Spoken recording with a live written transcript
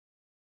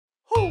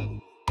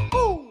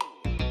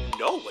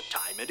know what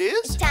time it is.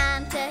 It's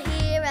time to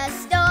hear a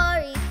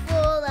story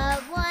full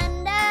of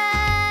wonder.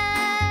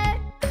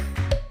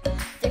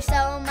 There's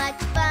so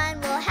much fun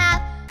we'll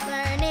have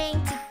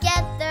learning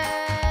together.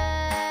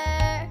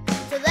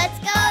 So let's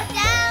go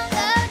down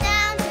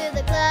to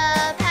the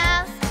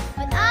clubhouse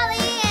with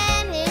Ollie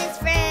and his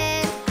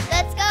friends.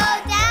 Let's go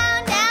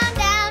down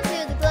to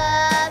the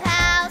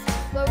clubhouse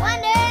where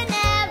wonder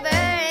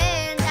never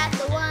ends at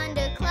the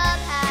Wonder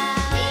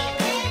Clubhouse. Meet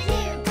with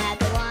you at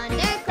the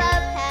Wonder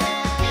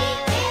Clubhouse. Meet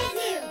with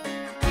you.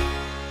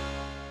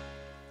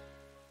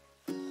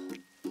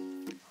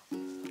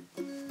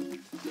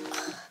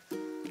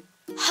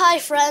 Hi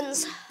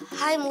friends,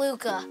 I'm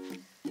Luca,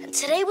 and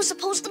today was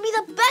supposed to be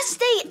the best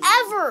day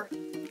ever,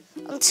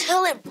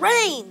 until it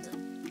rained.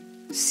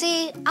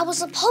 See, I was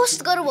supposed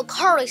to go to a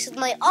car race with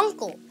my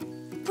uncle.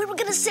 We were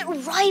gonna sit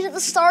right at the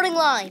starting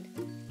line.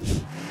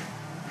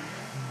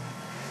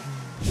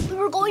 We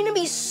were going to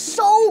be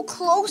so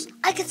close,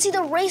 I could see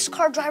the race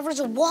car drivers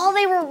while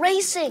they were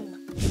racing.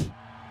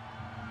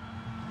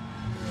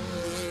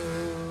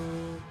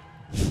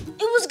 It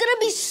was gonna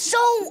be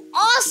so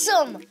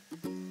awesome!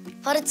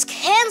 But it's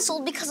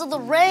canceled because of the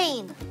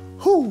rain.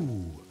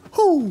 Who?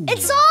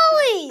 It's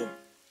Ollie!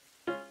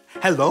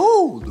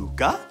 Hello,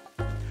 Luca.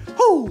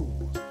 Who?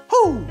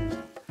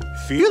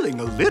 Feeling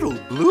a little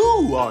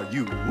blue, are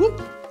you?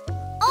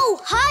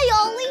 Oh, hi,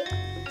 Ollie.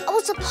 I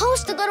was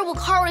supposed to go to a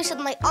car race with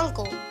my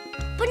uncle,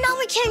 but now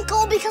we can't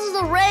go because of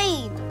the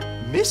rain.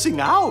 Missing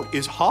out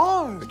is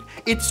hard.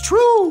 It's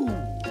true.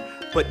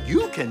 But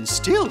you can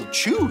still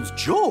choose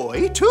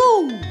joy,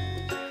 too.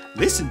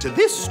 Listen to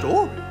this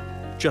story.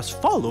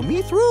 Just follow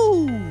me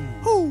through.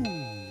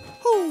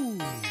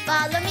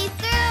 Follow me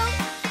through,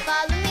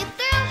 follow me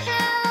through.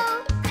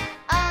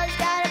 Ollie's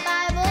got a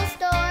Bible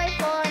story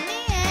for me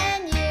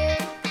and you.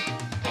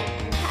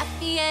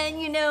 Happy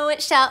and you know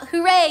it, shout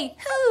hooray,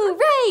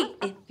 hooray!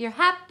 If you're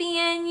happy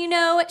and you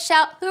know it,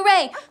 shout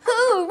hooray,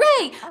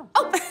 hooray!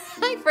 Oh,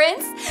 hi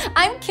friends,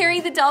 I'm Carrie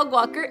the dog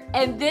walker,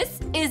 and this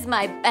is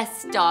my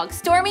best dog,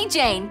 Stormy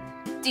Jane.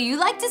 Do you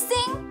like to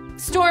sing?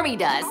 Stormy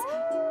does.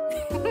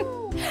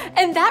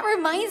 And that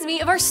reminds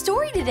me of our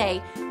story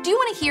today. Do you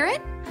want to hear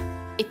it?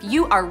 If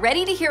you are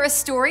ready to hear a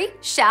story,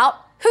 shout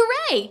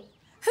hooray!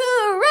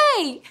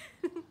 Hooray!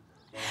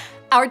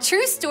 Our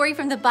true story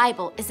from the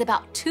Bible is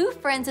about two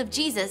friends of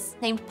Jesus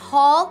named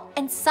Paul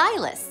and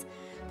Silas.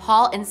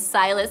 Paul and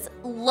Silas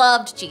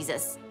loved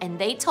Jesus, and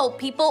they told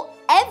people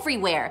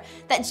everywhere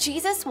that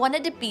Jesus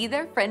wanted to be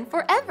their friend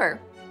forever.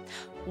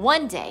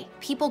 One day,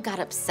 people got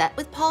upset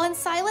with Paul and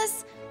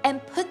Silas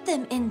and put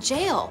them in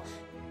jail.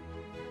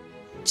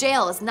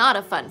 Jail is not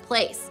a fun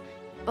place.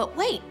 But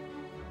wait,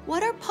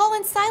 what are Paul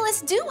and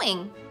Silas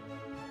doing?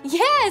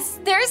 Yes,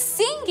 they're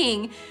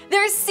singing.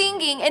 They're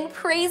singing and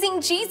praising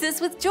Jesus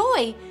with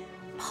joy.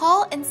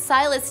 Paul and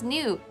Silas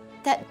knew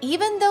that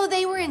even though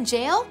they were in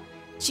jail,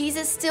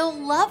 Jesus still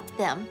loved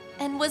them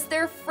and was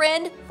their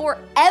friend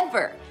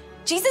forever.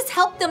 Jesus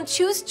helped them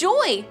choose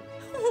joy.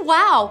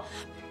 Wow.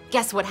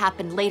 Guess what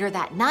happened later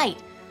that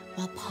night?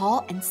 While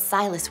Paul and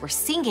Silas were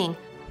singing,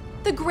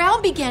 the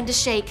ground began to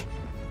shake.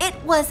 It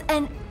was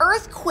an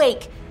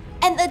earthquake,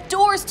 and the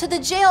doors to the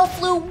jail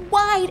flew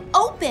wide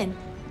open.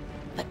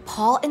 But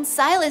Paul and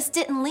Silas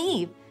didn't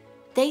leave.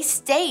 They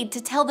stayed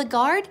to tell the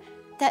guard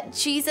that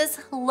Jesus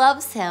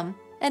loves him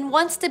and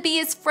wants to be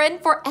his friend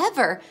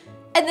forever.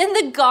 And then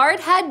the guard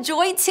had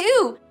joy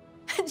too.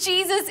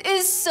 Jesus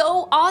is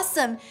so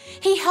awesome.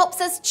 He helps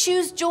us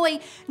choose joy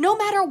no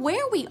matter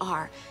where we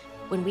are.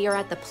 When we are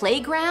at the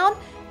playground,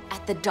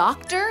 at the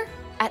doctor,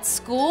 at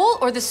school,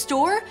 or the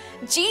store,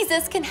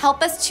 Jesus can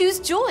help us choose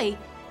joy.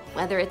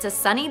 Whether it's a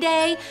sunny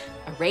day,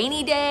 a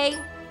rainy day,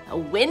 a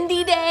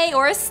windy day,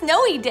 or a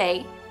snowy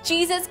day,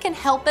 Jesus can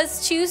help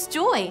us choose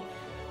joy.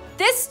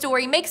 This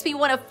story makes me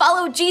want to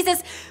follow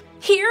Jesus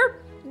here,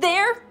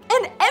 there,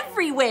 and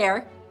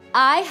everywhere.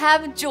 I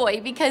have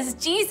joy because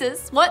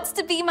Jesus wants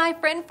to be my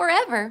friend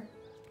forever.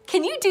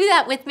 Can you do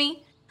that with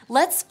me?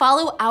 Let's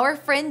follow our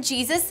friend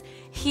Jesus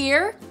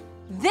here,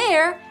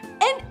 there,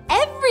 and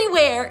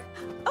everywhere.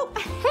 Oh,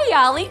 hey,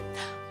 Ollie.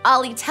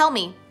 Ollie, tell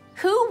me,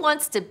 who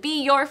wants to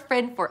be your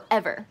friend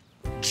forever?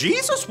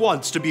 Jesus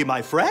wants to be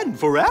my friend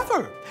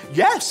forever.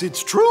 Yes,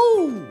 it's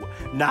true.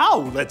 Now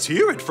let's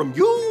hear it from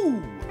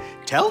you.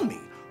 Tell me,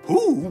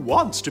 who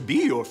wants to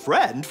be your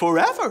friend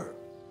forever?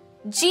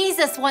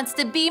 Jesus wants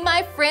to be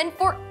my friend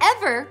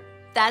forever.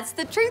 That's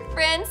the truth,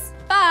 friends.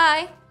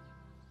 Bye.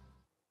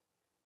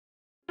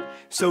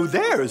 So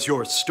there's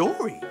your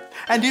story,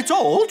 and it's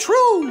all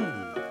true.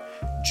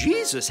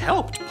 Jesus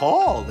helped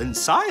Paul and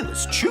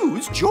Silas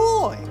choose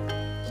joy,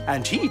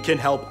 and he can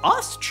help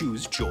us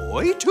choose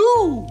joy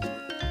too.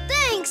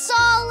 Thanks,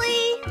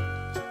 Ollie!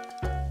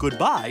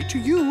 Goodbye to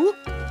you.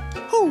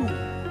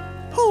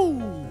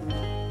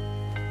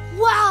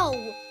 Wow!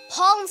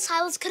 Paul and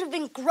Silas could have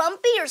been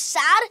grumpy or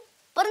sad,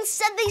 but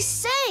instead they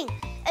sang,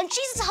 and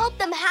Jesus helped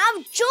them have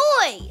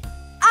joy.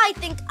 I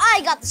think I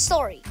got the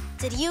story.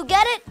 Did you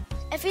get it?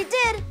 If you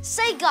did,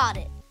 say got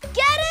it.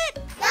 Get it?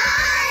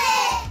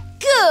 Got it!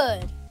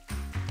 Good!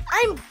 I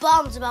I'm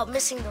bummed about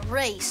missing the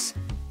race,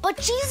 but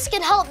Jesus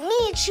can help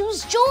me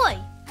choose joy.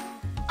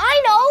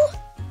 I know!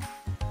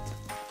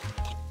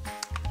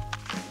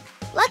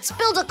 Let's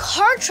build a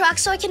car track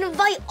so I can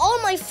invite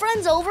all my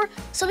friends over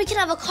so we can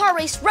have a car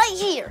race right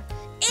here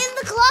in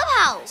the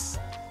clubhouse.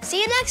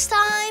 See you next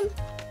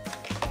time.